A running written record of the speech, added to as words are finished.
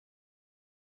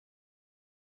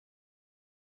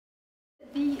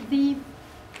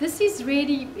This is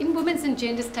really, in women's and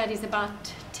gender studies,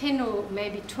 about 10 or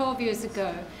maybe 12 years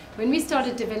ago, when we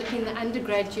started developing the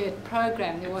undergraduate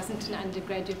program. There wasn't an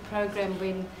undergraduate program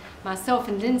when myself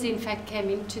and Lindsay, in fact, came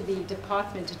into the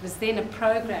department. It was then a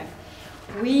program.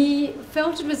 We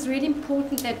felt it was really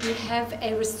important that we have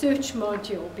a research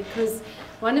module, because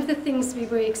one of the things we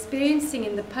were experiencing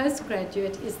in the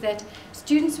postgraduate is that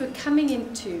students were coming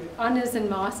into honours and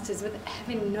masters with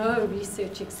having no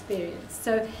research experience.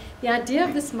 So the idea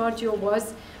of this module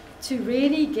was to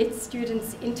really get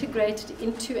students integrated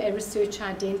into a research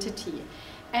identity.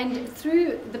 And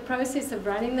through the process of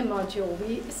running the module,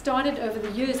 we started over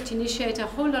the years to initiate a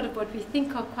whole lot of what we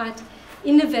think are quite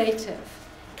innovative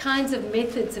kinds of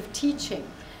methods of teaching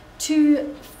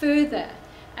to further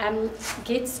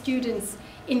get students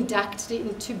inducted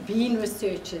into being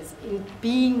researchers, in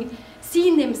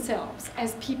seeing themselves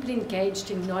as people engaged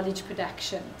in knowledge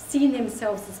production, seeing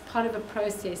themselves as part of a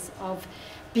process of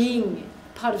being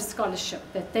part of scholarship,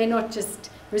 that they're not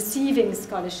just receiving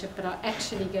scholarship but are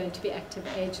actually going to be active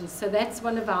agents. So that's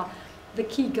one of the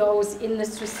key goals in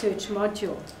this research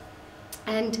module.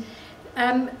 And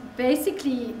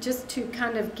basically, just to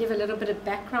kind of give a little bit of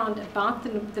background about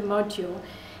the module,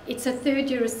 it's a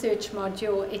third-year research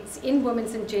module. It's in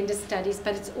women's and gender studies,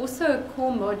 but it's also a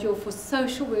core module for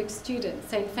social work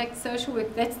students. So in fact, social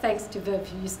work, that's thanks to Viv,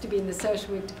 who used to be in the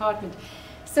social work department.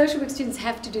 Social work students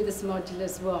have to do this module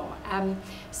as well.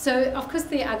 So of course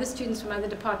there are other students from other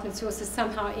departments who also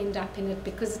somehow end up in it,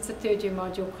 because it's a third-year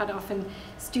module. Quite often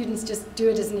students just do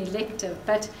it as an elective,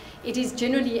 but it is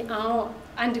generally our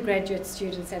undergraduate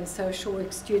students and social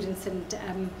work students,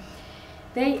 and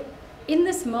they, in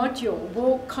this module,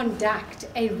 will conduct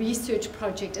a research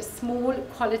project, a small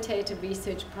qualitative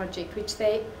research project, which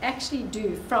they actually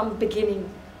do from beginning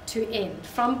to end,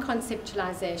 from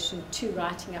conceptualization to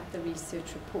writing up the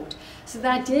research report. So the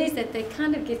idea is that they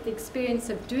kind of get the experience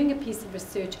of doing a piece of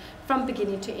research from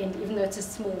beginning to end, even though it's a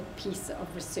small piece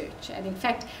of research. And in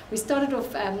fact, we started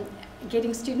off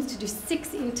getting students to do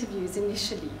 6 interviews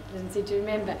initially. Lindsay, do you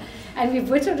remember? And we've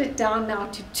whittled it down now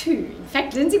to 2. In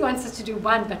fact, Lindsay wants us to do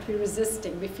 1, but we're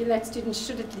resisting. We feel that students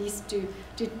should at least do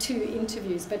 2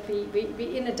 interviews, but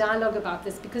we're in a dialogue about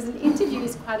this, because an interview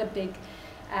is quite a big,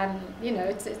 you know,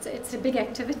 it's a big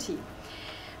activity.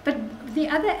 But the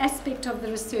other aspect of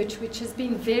the research, which has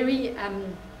been very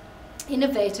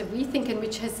innovative, we think, and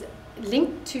which has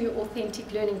linked to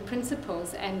authentic learning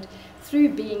principles, and through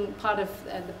being part of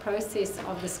the process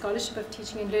of the scholarship of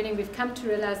teaching and learning, we've come to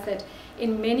realize that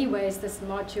in many ways this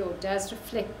module does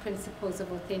reflect principles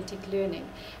of authentic learning.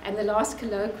 And the last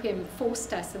colloquium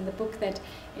forced us, and the book that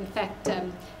in fact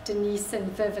Denise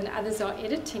and Viv and others are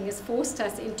editing, has forced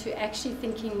us into actually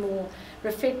thinking more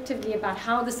reflectively about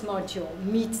how this module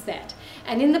meets that.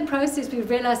 And in the process we've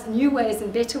realized new ways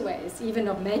and better ways even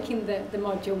of making the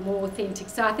module more authentic.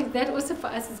 So I think that also for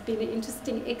us has been an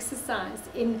interesting exercise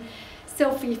in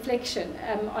self-reflection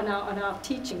on our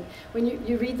teaching. When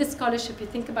you read the scholarship, you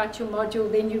think about your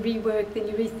module, then you rework, then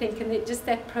you rethink, and just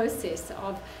that process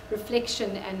of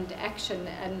reflection and action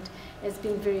and has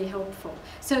been very helpful.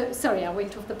 So, sorry, I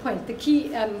went off the point. The key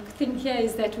thing here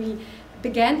is that we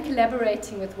began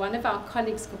collaborating with one of our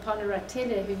colleagues, Kopana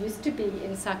Ratele, who used to be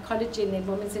in psychology and then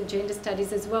women's and gender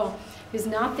studies as well, who's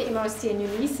now at the MRC in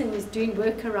UNISA and is doing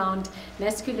work around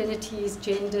masculinities,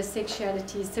 gender,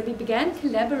 sexualities. So we began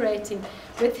collaborating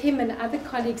with him and other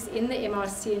colleagues in the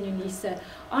MRC and UNISA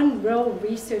on real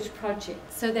research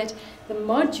projects, so that the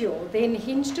module then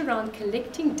hinged around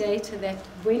collecting data that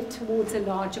went towards a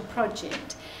larger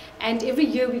project. And every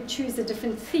year we choose a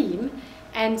different theme,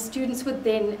 and students would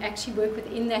then actually work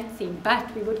within that theme,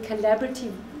 but we would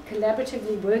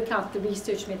collaboratively work out the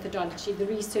research methodology, the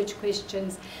research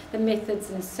questions, the methods,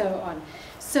 and so on.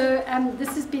 So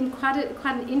this has been quite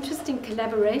an interesting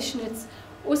collaboration. It's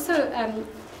also,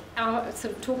 I'll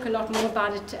sort of talk a lot more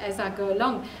about it as I go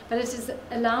along, but it has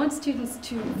allowed students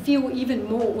to feel even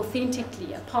more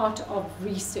authentically a part of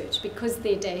research, because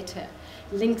their data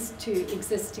links to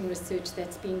existing research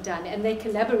that's been done, and they're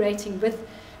collaborating with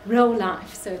real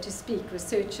life, so to speak,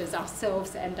 researchers,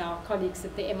 ourselves and our colleagues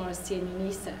at the MRC and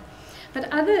UNISA.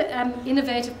 But other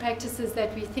innovative practices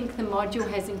that we think the module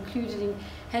has included in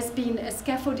has been a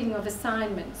scaffolding of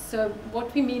assignments. So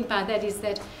what we mean by that is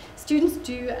that students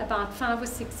do about 5 or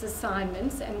 6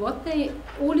 assignments, and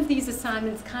all of these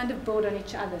assignments kind of build on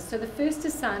each other. So the first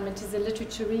assignment is a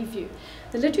literature review.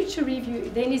 The literature review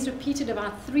then is repeated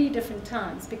about 3 different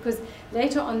times, because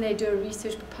later on they do a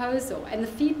research proposal, and the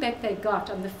feedback they got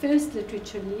on the first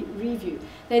literature review,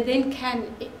 they then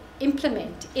can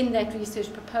implement in that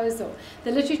research proposal.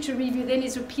 The literature review then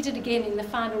is repeated again in the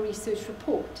final research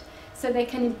report. so they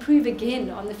can improve again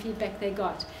on the feedback they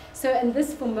got. So, and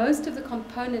this, for most of the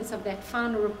components of that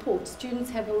final report,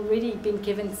 students have already been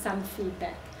given some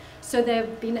feedback. So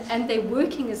they've been, and they're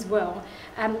working as well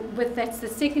with, that's the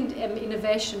second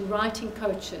innovation, writing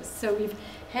coaches. So we've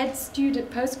had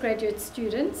postgraduate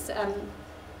students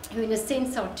who in a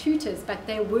sense are tutors, but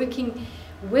they're working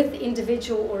with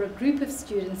individual or a group of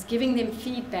students, giving them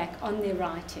feedback on their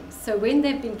writing. So when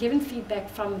they've been given feedback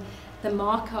from the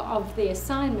marker of their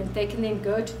assignment, they can then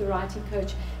go to the writing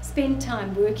coach, spend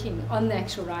time working on the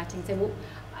actual writing, say, well,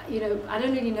 you know, I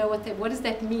don't really know what does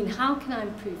that mean? How can I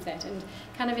improve that? And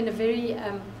kind of in a very,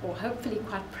 or hopefully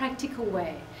quite practical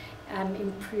way,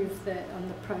 improve on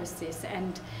the process.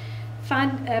 And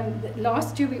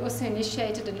last year we also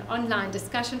initiated an online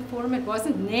discussion forum. It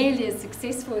wasn't nearly as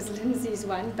successful as Lindsay's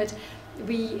one, but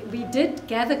we did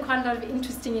gather quite a lot of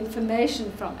interesting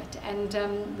information from it, and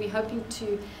we're hoping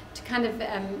to kind of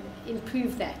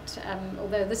improve that.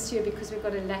 Although this year, because we've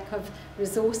got a lack of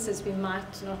resources, we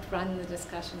might not run the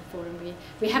discussion forum.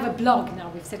 We have a blog now.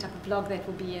 We've set up a blog that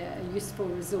will be a useful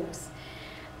resource.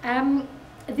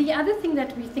 The other thing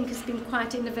that we think has been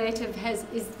quite innovative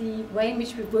is the way in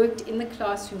which we've worked in the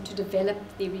classroom to develop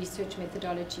the research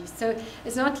methodology. So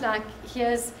it's not like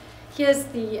here's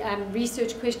the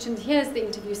research questions, here's the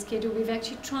interview schedule. We've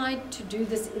actually tried to do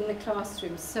this in the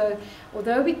classroom. So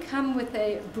although we come with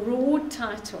a broad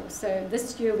title, so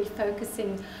this year we're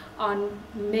focusing on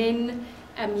men,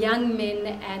 young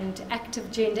men and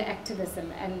active gender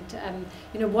activism, and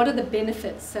you know, what are the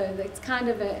benefits? So it's kind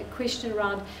of a question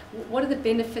around what are the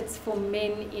benefits for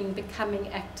men in becoming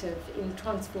active, in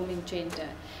transforming gender?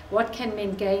 What can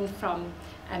men gain from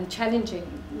challenging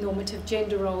normative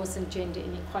gender roles and gender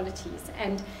inequalities?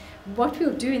 And what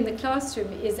we'll do in the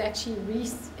classroom is actually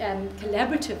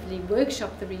collaboratively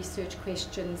workshop the research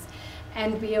questions,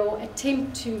 and we'll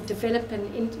attempt to develop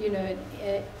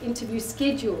interview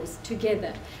schedules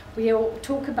together. We'll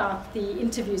talk about the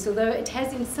interviews, although it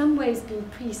has in some ways been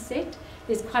preset.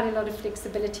 There's quite a lot of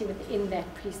flexibility within that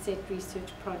preset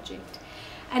research project.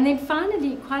 And then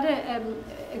finally, quite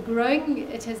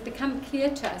it has become clear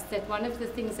to us that one of the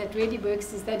things that really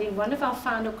works is that in one of our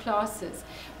final classes,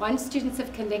 once students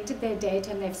have collected their data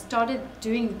and they've started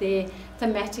doing their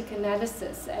thematic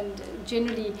analysis, and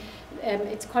generally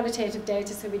it's qualitative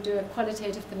data, so we do a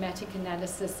qualitative thematic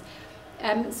analysis.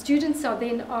 Students are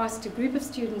then asked, a group of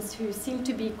students who seem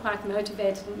to be quite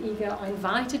motivated and eager are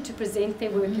invited to present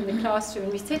their work in the classroom,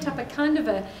 and we set up a kind of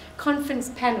a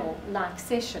conference panel-like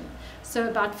session. So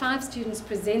about 5 students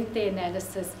present their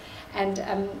analysis, and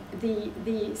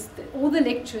all the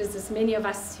lecturers, as many of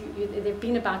us, there have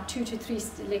been about 2 to 3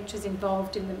 lecturers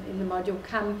involved in the module,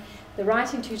 come. The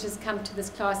writing tutors come to this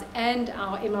class, and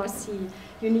our MRC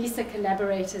UNISA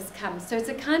collaborators come. So it's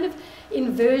a kind of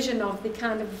inversion of the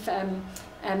kind of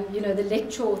the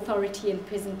lecture authority and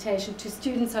presentation. To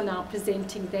students are now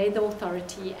presenting, they're the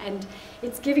authority, and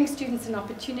it's giving students an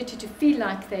opportunity to feel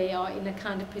like they are in a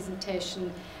kind of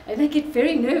presentation. And they get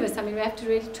very nervous. I mean, we have to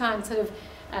really try and sort of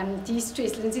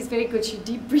de-stress. Lindsay's very good. She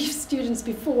debriefs students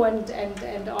before and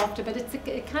after, but it's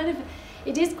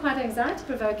it is quite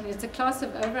anxiety-provoking. It's a class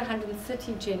of over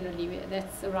 130 generally.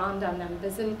 That's around our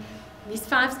numbers, and these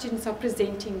 5 students are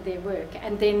presenting their work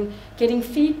and then getting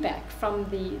feedback from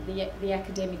the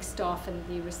academic staff and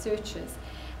the researchers.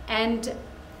 And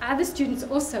other students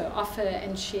also offer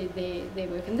and share their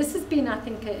work. And this has been, I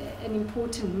think, an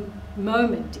important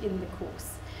moment in the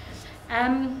course.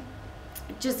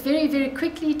 Just very, very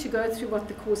quickly to go through what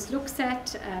the course looks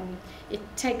at. It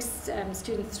takes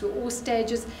students through all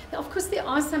stages. Now, of course, there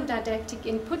are some didactic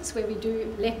inputs where we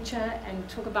do lecture and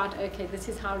talk about, okay, this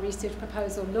is how a research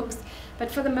proposal looks. But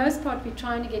for the most part, we're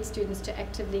trying to get students to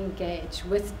actively engage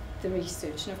with the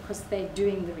research. And of course, they're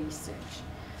doing the research.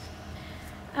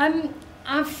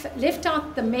 I've left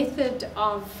out the method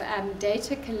of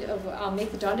our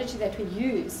methodology that we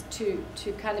use to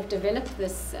kind of develop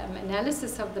this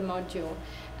analysis of the module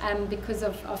because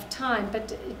of time,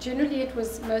 but generally it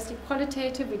was mostly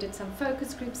qualitative. We did some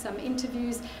focus groups, some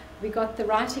interviews. We got the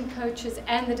writing coaches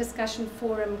and the discussion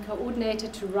forum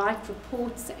coordinated to write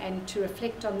reports and to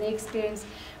reflect on their experience.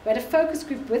 We had a focus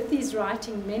group with these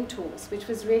writing mentors, which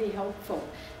was really helpful.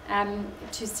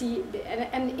 To see,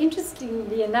 and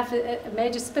interestingly enough, a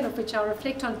major spin-off which I'll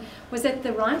reflect on was that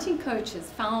the writing coaches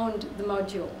found the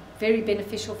module very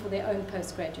beneficial for their own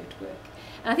postgraduate work.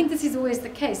 And I think this is always the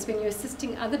case when you're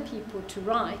assisting other people to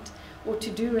write or to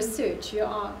do research, you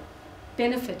are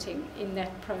benefiting in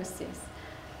that process.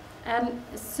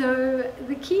 So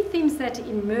the key themes that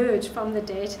emerge from the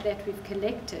data that we've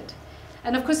collected,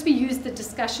 and of course we use the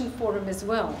discussion forum as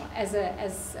well as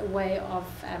a way of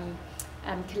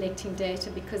collecting data,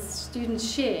 because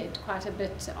students shared quite a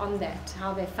bit on that,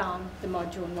 how they found the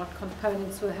module and what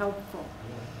components were helpful.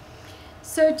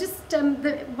 So just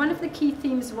one of the key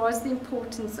themes was the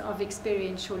importance of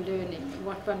experiential learning,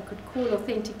 what one could call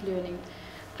authentic learning.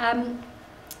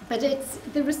 But it's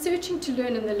the researching to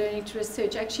learn and the learning to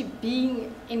research, actually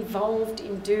being involved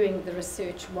in doing the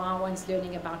research while one's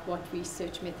learning about what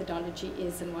research methodology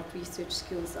is and what research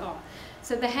skills are.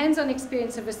 So the hands-on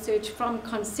experience of research, from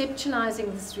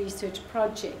conceptualizing this research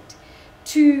project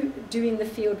to doing the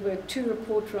field work, to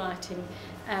report writing,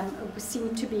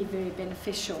 seem to be very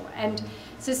beneficial. And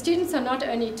so students are not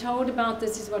only told about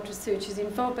this is what research is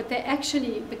involved, but they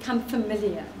actually become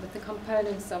familiar with the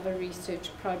components of a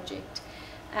research project,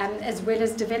 as well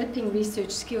as developing research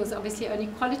skills, obviously only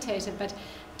qualitative, but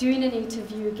doing an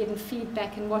interview, getting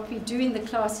feedback, and what we do in the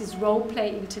class is role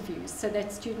play interviews, so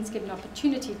that students get an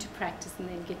opportunity to practice and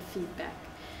then get feedback.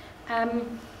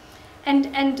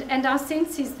 And our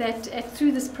sense is that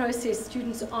through this process,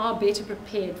 students are better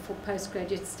prepared for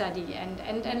postgraduate study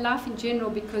and life in general,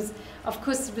 because, of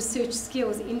course, research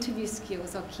skills, interview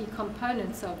skills are key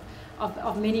components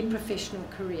of many professional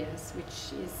careers,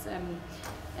 which is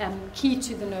key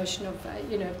to the notion of,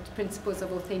 principles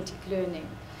of authentic learning.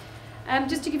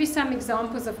 Just to give you some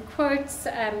examples of quotes,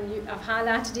 I've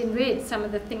highlighted in red some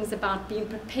of the things about being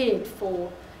prepared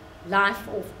for life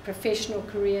or professional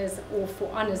careers or for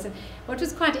honours. And what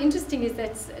was quite interesting is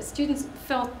that students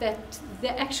felt that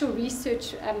the actual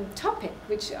research topic,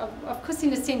 which of course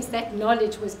in a sense that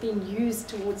knowledge was being used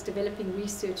towards developing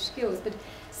research skills, but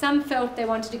some felt they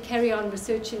wanted to carry on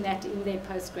researching that in their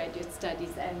postgraduate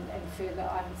studies and further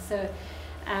on. So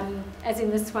as in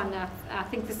this one, I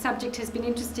think the subject has been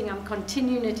interesting. I'm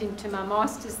continuing it into my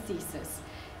master's thesis.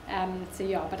 So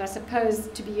yeah, but I suppose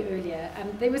to be earlier.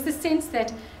 There was the sense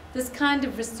that this kind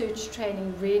of research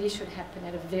training really should happen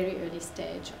at a very early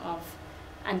stage of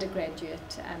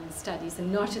undergraduate studies and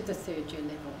not at the third year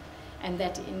level. And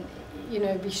that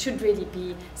we should really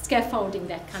be scaffolding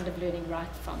that kind of learning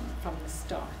right from the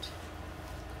start.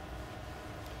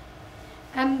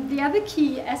 The other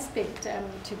key aspect,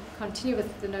 to continue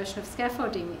with the notion of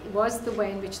scaffolding, was the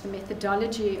way in which the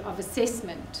methodology of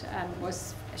assessment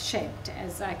was shaped,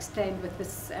 as I explained, with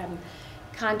this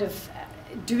kind of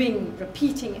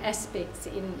repeating aspects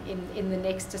in the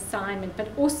next assignment, but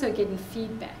also getting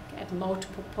feedback at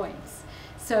multiple points.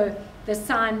 So the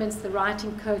assignments, the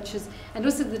writing coaches, and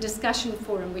also the discussion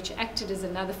forum, which acted as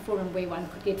another forum where one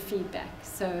could get feedback.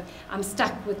 So I'm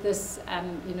stuck with this,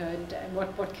 and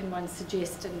what can one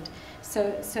suggest? And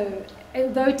so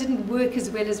although it didn't work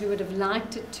as well as we would have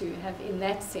liked it to have in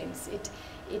that sense,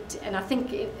 and I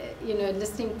think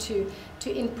listening to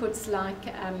inputs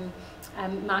like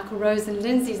Michael Rose and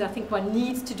Lindsay's, I think one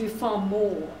needs to do far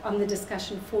more on the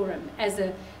discussion forum as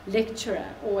a lecturer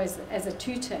or as a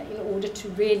tutor in order to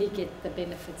really get the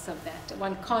benefits of that.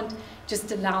 One can't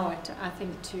just allow it, I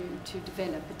think, to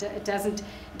develop.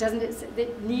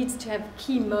 It needs to have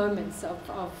key moments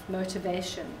of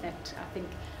motivation that I think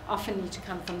often need to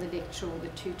come from the lecturer or the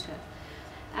tutor.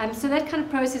 So that kind of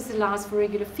process allows for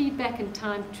regular feedback and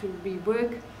time to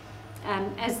rework.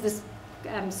 As this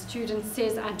student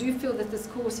says, I do feel that this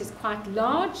course is quite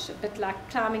large, a bit like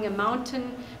climbing a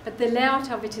mountain, but the layout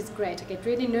of it is great. I get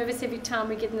really nervous every time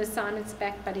we get the assignments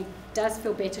back, but it does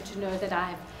feel better to know that I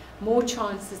have more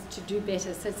chances to do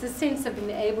better. So it's a sense of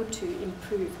being able to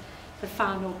improve the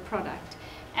final product.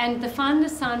 And the final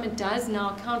assignment does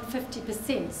now count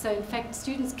 50%. So in fact,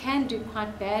 students can do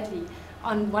quite badly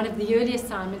on one of the early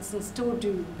assignments and still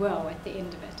do well at the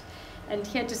end of it. And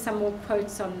here just some more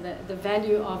quotes on the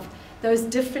value of those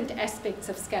different aspects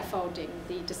of scaffolding,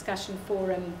 the discussion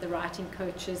forum, the writing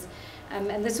coaches.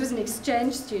 And this was an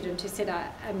exchange student who said,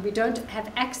 we don't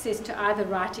have access to either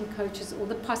writing coaches or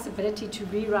the possibility to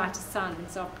rewrite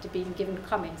assignments after being given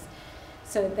comments.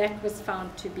 So that was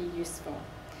found to be useful.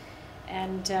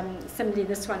 And similarly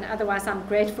this one, otherwise I'm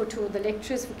grateful to all the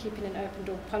lecturers for keeping an open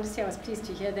door policy. I was pleased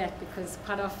to hear that, because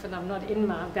quite often I'm not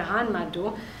behind my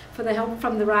door. For the help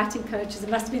from the writing coaches, it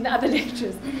must be the other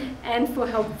lecturers, and for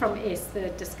help from S, the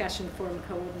discussion forum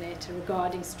coordinator,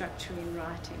 regarding structuring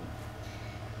writing.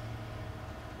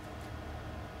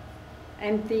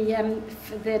 And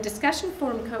the discussion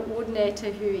forum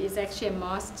coordinator, who is actually a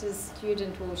master's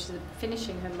student, or she's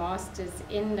finishing her master's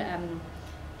in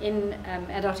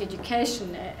adult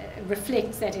education,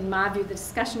 reflects that, in my view, the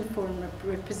discussion forum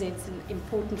represents an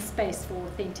important space for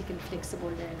authentic and flexible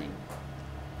learning.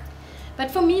 But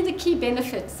for me, the key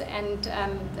benefits and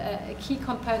a key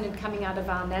component coming out of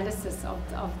our analysis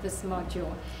of this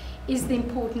module is the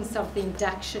importance of the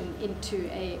induction into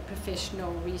a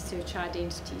professional research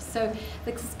identity. So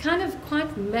this kind of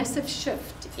quite massive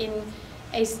shift in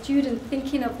a student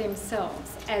thinking of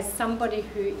themselves as somebody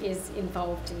who is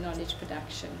involved in knowledge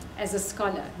production, as a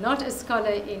scholar, not a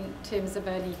scholar in terms of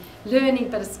only learning,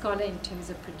 but a scholar in terms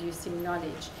of producing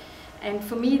knowledge. And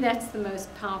for me, that's the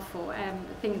most powerful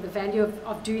thing, the value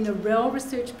of doing a real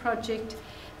research project,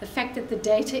 the fact that the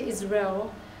data is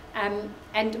real,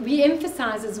 and we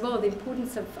emphasize as well the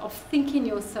importance of thinking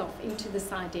yourself into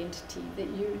this identity,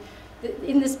 that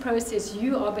in this process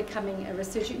you are becoming a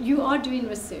researcher, you are doing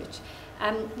research.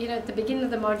 You know, at the beginning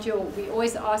of the module, we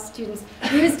always ask students,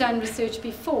 who has done research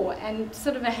before? And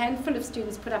sort of a handful of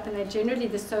students put up, and they're generally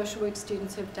the social work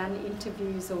students who have done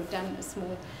interviews or done a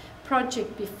small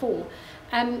project before.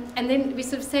 And then we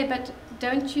sort of say, but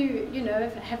don't you, you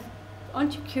know,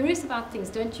 aren't you curious about things?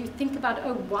 Don't you think about,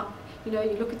 oh, what, you know,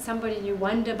 you look at somebody and you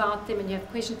wonder about them and you have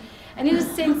questions. And in a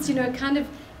sense, you know, kind of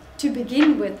to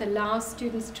begin with, allow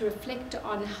students to reflect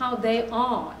on how they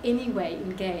are anyway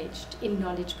engaged in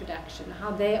knowledge production, how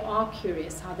they are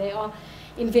curious, how they are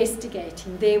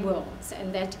investigating their worlds,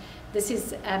 and that this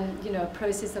is you know, a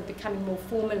process of becoming more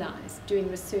formalized, doing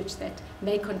research that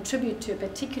may contribute to a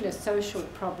particular social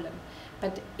problem.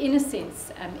 But in a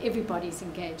sense, everybody's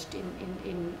engaged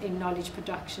in knowledge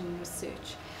production and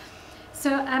research.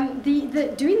 So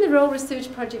doing the real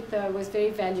research project, though, was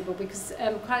very valuable because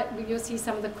you'll see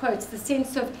some of the quotes, the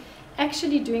sense of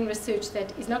actually doing research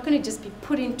that is not going to just be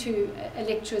put into a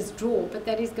lecturer's drawer, but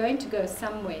that is going to go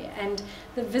somewhere. And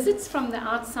the visits from the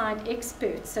outside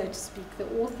experts, so to speak, the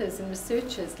authors and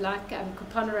researchers like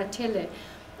Kupana Ratele,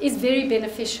 is very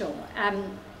beneficial.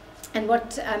 And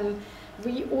what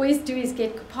we always do is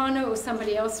get Kupana or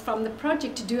somebody else from the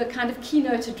project to do a kind of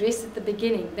keynote address at the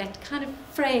beginning that kind of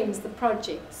frames the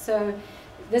project. So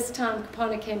this time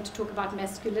Kupana came to talk about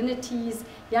masculinities,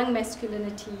 young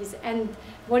masculinities, and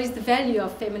what is the value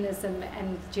of feminism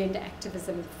and gender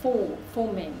activism for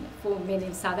men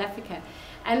in South Africa.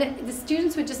 And the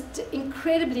students were just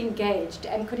incredibly engaged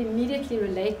and could immediately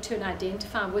relate to and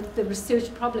identify with the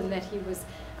research problem that he was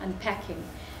unpacking.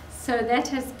 So that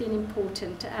has been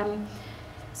important.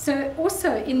 So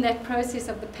also in that process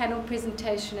of the panel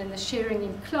presentation and the sharing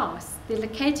in class, the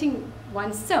locating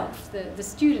oneself, the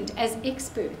student, as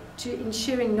expert in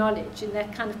sharing knowledge in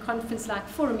that kind of conference-like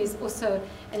forum is also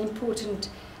an important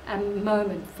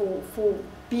moment for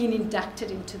being inducted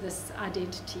into this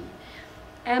identity.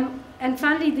 And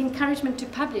finally, the encouragement to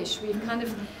publish. We've kind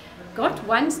of got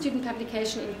one student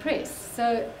publication in press.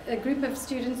 So a group of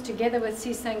students, together with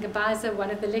Sisa Ngabaza, one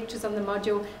of the lecturers on the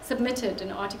module, submitted an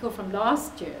article from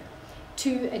last year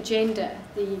to Agenda,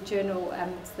 the journal,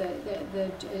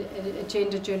 the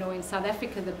Agenda journal in South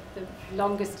Africa, the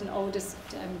longest and oldest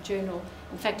journal,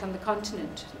 in fact, on the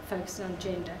continent, focused on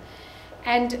gender.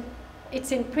 And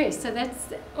it's in press, so that's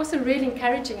also really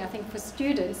encouraging, I think, for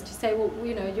students to say, well,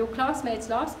 you know, your classmates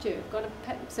last year got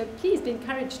so please be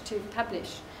encouraged to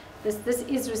publish. This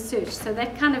is research. So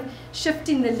that kind of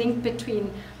shifting the link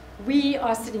between we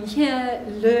are sitting here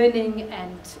learning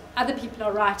and other people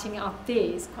are writing out there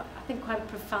is, I think, quite a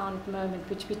profound moment,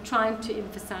 which we're trying to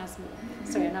emphasize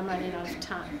more. Sorry, and I'm running out of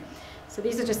time. So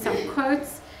these are just some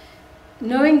quotes.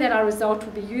 Knowing that our result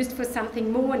will be used for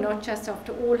something more, not just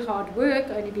after all hard work,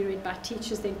 only be read by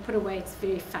teachers, then put away, it's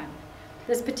very fun.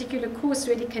 This particular course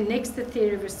really connects the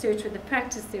theory of research with the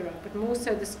practice thereof, but more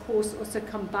so this course also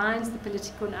combines the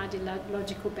political and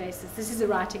ideological basis. This is a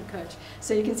writing coach,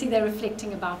 so you can see they're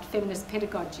reflecting about feminist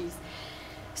pedagogies.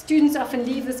 Students often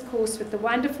leave this course with the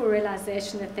wonderful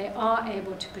realization that they are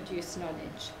able to produce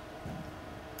knowledge.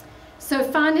 So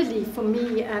finally, for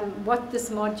me, what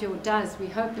this module does, we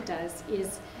hope it does,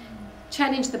 is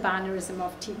challenge the binarism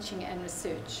of teaching and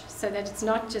research, so that it's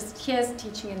not just here's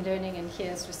teaching and learning and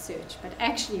here's research, but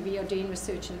actually we are doing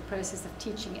research in the process of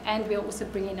teaching, and we are also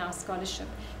bringing our scholarship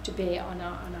to bear on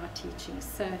our teaching.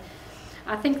 So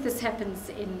I think this happens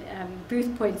in,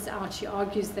 Booth points out, she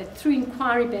argues that through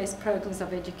inquiry-based programs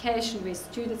of education where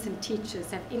students and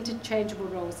teachers have interchangeable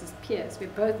roles as peers, where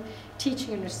both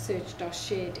teaching and research are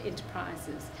shared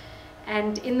enterprises.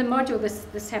 And in the module,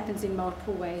 this happens in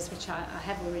multiple ways, which I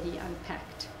have already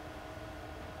unpacked.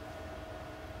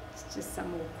 It's just some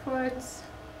more quotes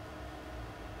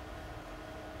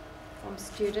from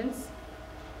students.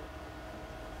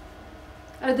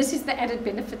 Oh, this is the added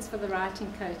benefits for the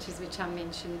writing coaches, which I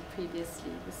mentioned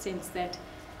previously, the sense that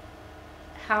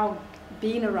how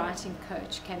being a writing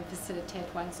coach can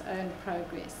facilitate one's own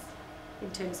progress in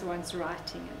terms of one's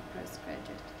writing and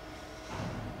postgraduate.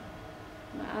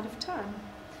 Am I out of time?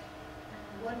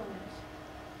 1 minute.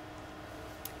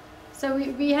 So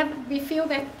we feel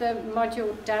that the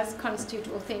module does constitute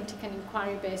authentic and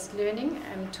inquiry-based learning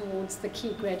towards the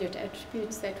key graduate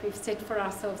attributes that we've set for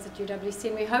ourselves at UWC,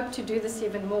 and we hope to do this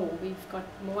even more. We've got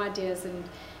more ideas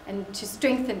and to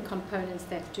strengthen components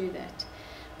that do that.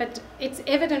 But it's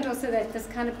evident also that this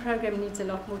kind of program needs a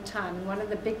lot more time, and one of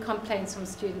the big complaints from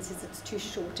students is it's too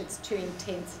short, it's too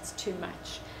intense, it's too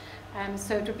much.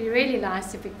 So it would be really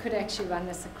nice if we could actually run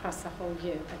this across a whole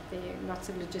year, but there are lots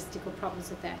of logistical problems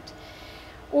with that.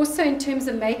 Also, in terms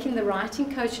of making the writing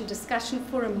coach and discussion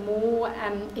forum more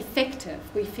effective,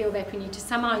 we feel that we need to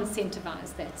somehow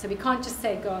incentivize that. So we can't just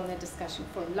say go on the discussion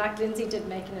forum. Like Lindsay did,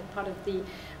 making it part of the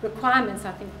requirements,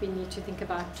 I think we need to think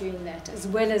about doing that, as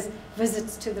well as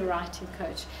visits to the writing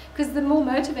coach. Because the more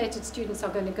motivated students are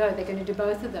going to go, they're going to do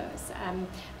both of those.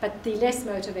 But the less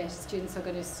motivated students are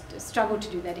going to struggle to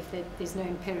do that if there's no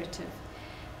imperative.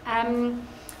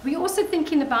 We're also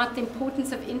thinking about the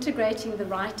importance of integrating the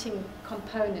writing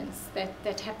components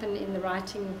that happen in the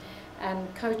writing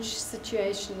coach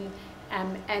situation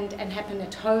and happen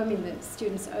at home in the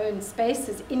students' own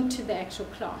spaces into the actual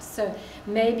class. So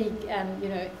maybe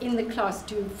in the class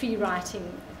do free writing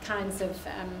kinds of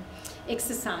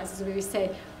exercises where we say,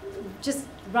 just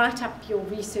write up your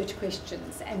research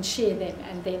questions and share them,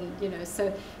 and then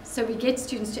so we get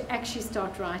students to actually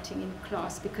start writing in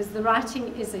class, because the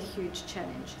writing is a huge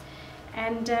challenge.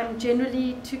 And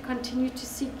generally to continue to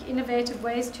seek innovative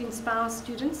ways to inspire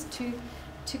students to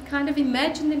kind of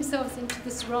imagine themselves into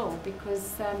this role,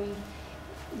 because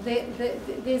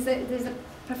there's a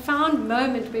profound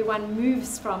moment where one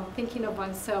moves from thinking of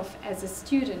oneself as a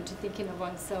student to thinking of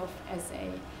oneself as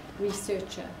a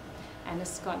researcher and a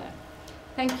scholar.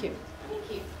 Thank you.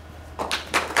 Thank you.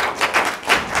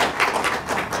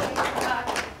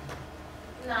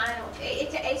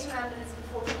 8 to 8 minutes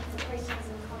before we get to questions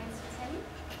and comments for Tammy.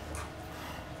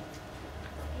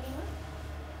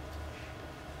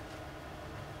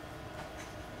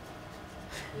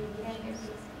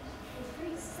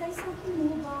 Anyone? Say something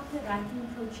more about the writing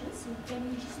coaches. So can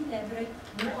you just elaborate?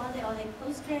 Who are they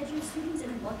postgraduate students,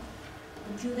 and what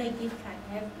do they get?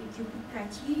 Have you put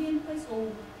criteria in place, or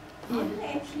how do they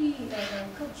actually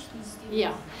coach these students?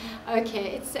 Yeah,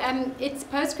 okay. It's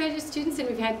postgraduate students, and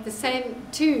we've had the same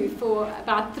two for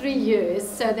about 3 years,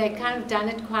 so they've kind of done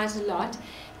it quite a lot.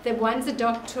 The one's a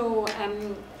doctoral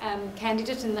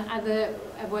candidate, and the other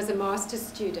was a master's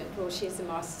student, or she is a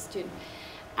master's student.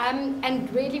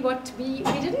 And really what we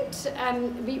didn't,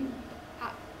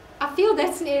 I feel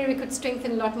that's an area we could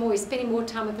strengthen a lot more, is spending more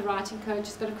time with the writing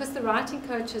coaches, but of course the writing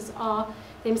coaches are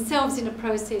themselves in a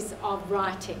process of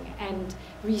writing and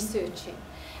researching.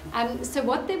 So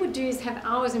what they would do is have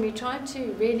hours, and we try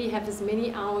to really have as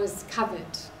many hours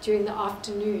covered during the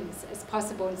afternoons as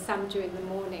possible, and some during the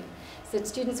morning, so that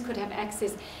students could have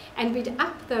access. And we'd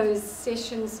up those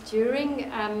sessions during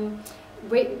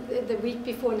the week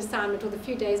before an assignment, or the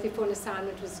few days before an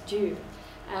assignment was due.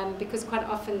 Because quite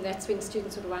often that's when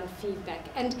students would want feedback.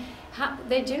 And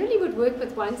they generally would work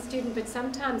with one student, but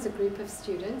sometimes a group of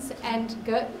students, and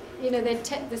go,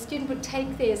 the student would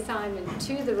take their assignment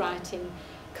to the writing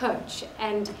coach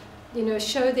and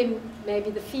show them maybe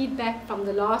the feedback from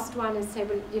the last one, and say,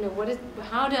 well,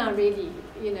 how do I really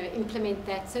implement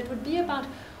that? So it would be about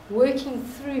working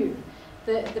through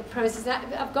the process.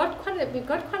 We've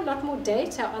got quite a lot more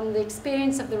data on the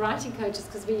experience of the writing coaches,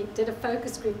 because we did a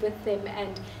focus group with them,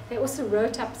 and they also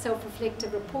wrote up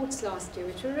self-reflective reports last year,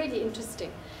 which were really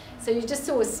interesting. So you just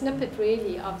saw a snippet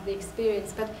really of the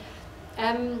experience. But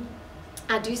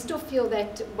I do still feel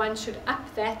that one should up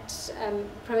that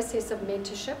process of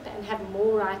mentorship and have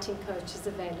more writing coaches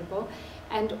available,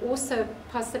 and also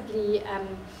possibly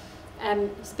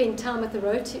spend time with the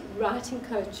writing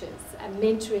coaches and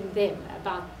mentoring them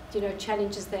about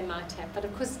challenges they might have. But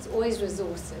of course it's always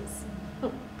resources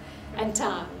and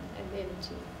time and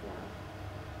energy.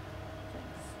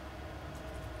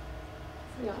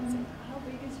 Yeah. Thanks. How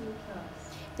big is your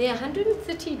class? There are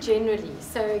 130 generally,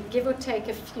 so give or take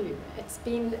a few. It's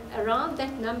been around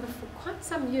that number for quite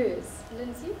some years.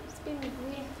 Lindsay, it's been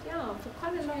for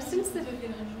quite a long since the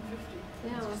 150.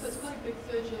 Yeah. So it's quite a big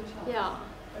third-year class. Yeah.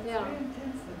 It's Yeah. very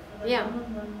intensive. Yeah.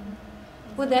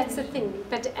 Well, that's the thing,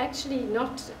 but actually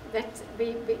not that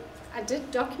I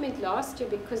did document last year,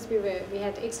 because we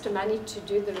had extra money to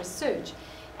do the research,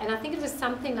 and I think it was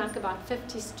something like about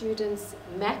 50 students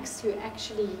max who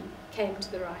actually came to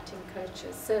the writing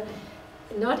coaches. So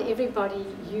not everybody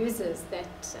uses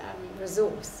that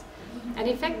resource. And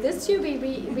in fact, this year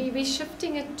we're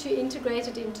shifting it to integrate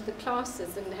it into the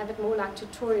classes and have it more like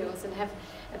tutorials, and have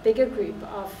a bigger group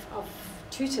of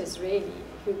tutors really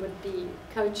who would be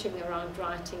coaching around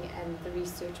writing and the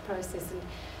research process.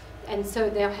 and so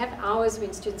they'll have hours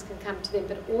when students can come to them,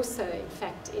 but also, in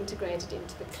fact, integrated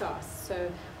into the class.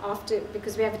 So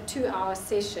because we have a 2-hour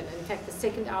session, and in fact the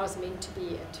second hour is meant to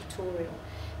be a tutorial.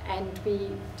 And we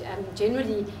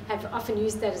generally have often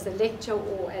used that as a lecture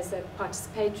or as a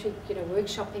participatory,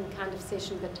 workshopping kind of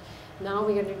session, but now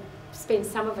we're going to spend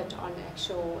some of it on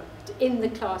actual, in the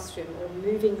classroom, or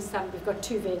moving some. We've got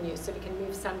 2 venues, so we can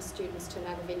move some students to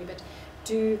another venue, but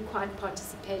do quite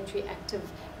participatory, active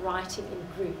writing in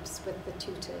groups with the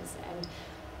tutors.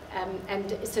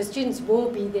 And so students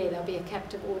will be there, there'll be a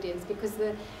captive audience, because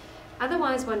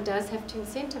otherwise one does have to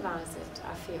incentivize it,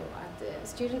 I feel. The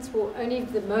students will, only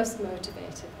the most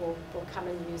motivated will come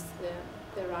and use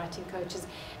the writing coaches.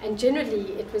 And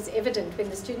generally it was evident when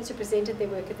the students who presented their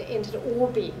work at the end had all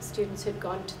been students who had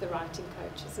gone to the writing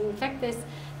coaches. And in fact,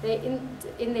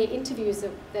 in their interviews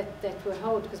that were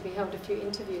held, because we held a few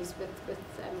interviews with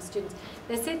students,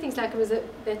 they said things like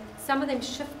that some of them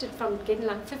shifted from getting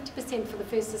like 50% for the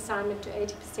first assignment to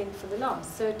 80% for the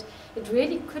last. So it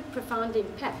really could profoundly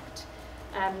impact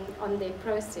on their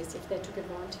process if they took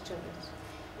advantage of it.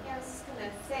 Yeah, I was just going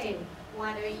to say,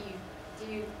 why don't you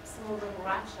do small little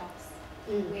write shops,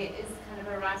 where it is kind of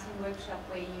a writing workshop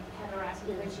where you have a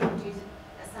writing coach, you can do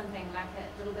something like a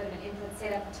little bit of an input,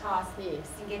 set up a task,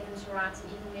 and get them to write, and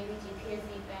even maybe do peer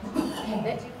feedback.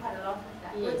 They do quite a lot of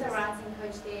that with a writing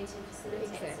coach there to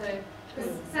facilitate. Exactly. So,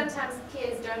 because sometimes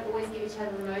peers don't always give each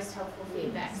other the most helpful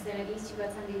feedback, so then at least you've got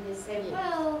somebody to say,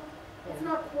 well, it's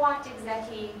not quite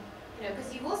exactly, because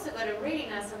you've also got a really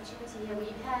nice opportunity here where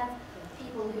you have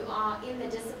people who are in the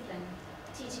discipline,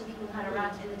 teaching people how to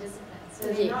write in the discipline.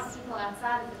 So they're not people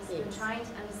outside of the discipline trying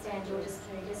to understand your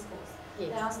disciplinary discourse.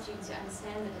 They are students who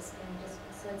understand the disciplinary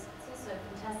discourse. So it's also a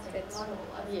fantastic model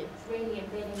of really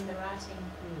embedding the writing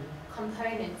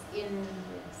component in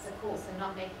the course and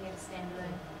not making it a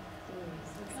standalone.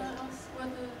 Can I ask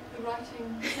whether the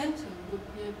writing centre would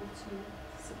be able to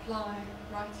supply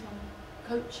writing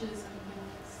coaches and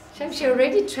things? She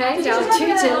already trained our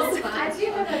tutors. I do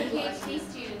have a PhD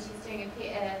student who's doing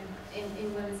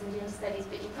in women's and gender studies,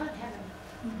 but you can't have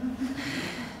him.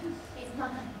 He's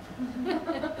mine.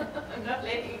 I'm not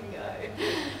letting him go.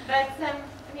 But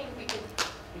I mean, we could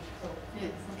talk.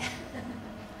 Yes.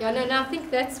 Yeah, no, and I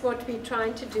think that's what we're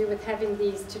trying to do with having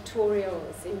these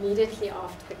tutorials immediately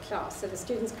after the class. So the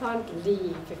students can't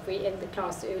leave if we end the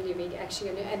class early. We actually,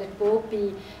 and it will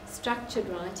be structured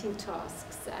writing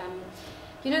tasks.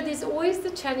 There's always the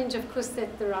challenge, of course,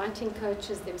 that the writing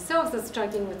coaches themselves are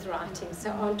struggling with writing, so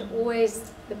aren't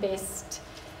always the best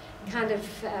kind of,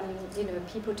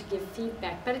 people to give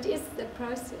feedback. But it is the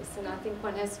process, and I think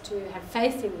one has to have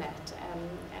faith in that.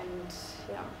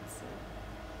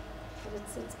 But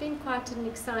it's been quite an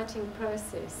exciting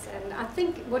process. And I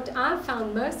think what I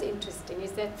found most interesting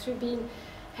is that through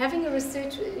having a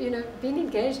research, being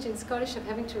engaged in scholarship,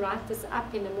 having to write this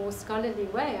up in a more scholarly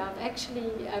way, I've actually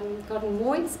gotten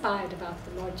more inspired about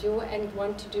the module and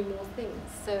want to do more things.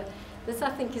 So this, I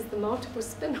think, is the multiple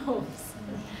spin-offs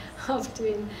of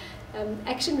doing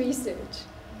action research.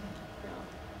 Yeah,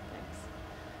 thanks.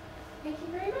 Thank you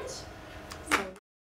very much.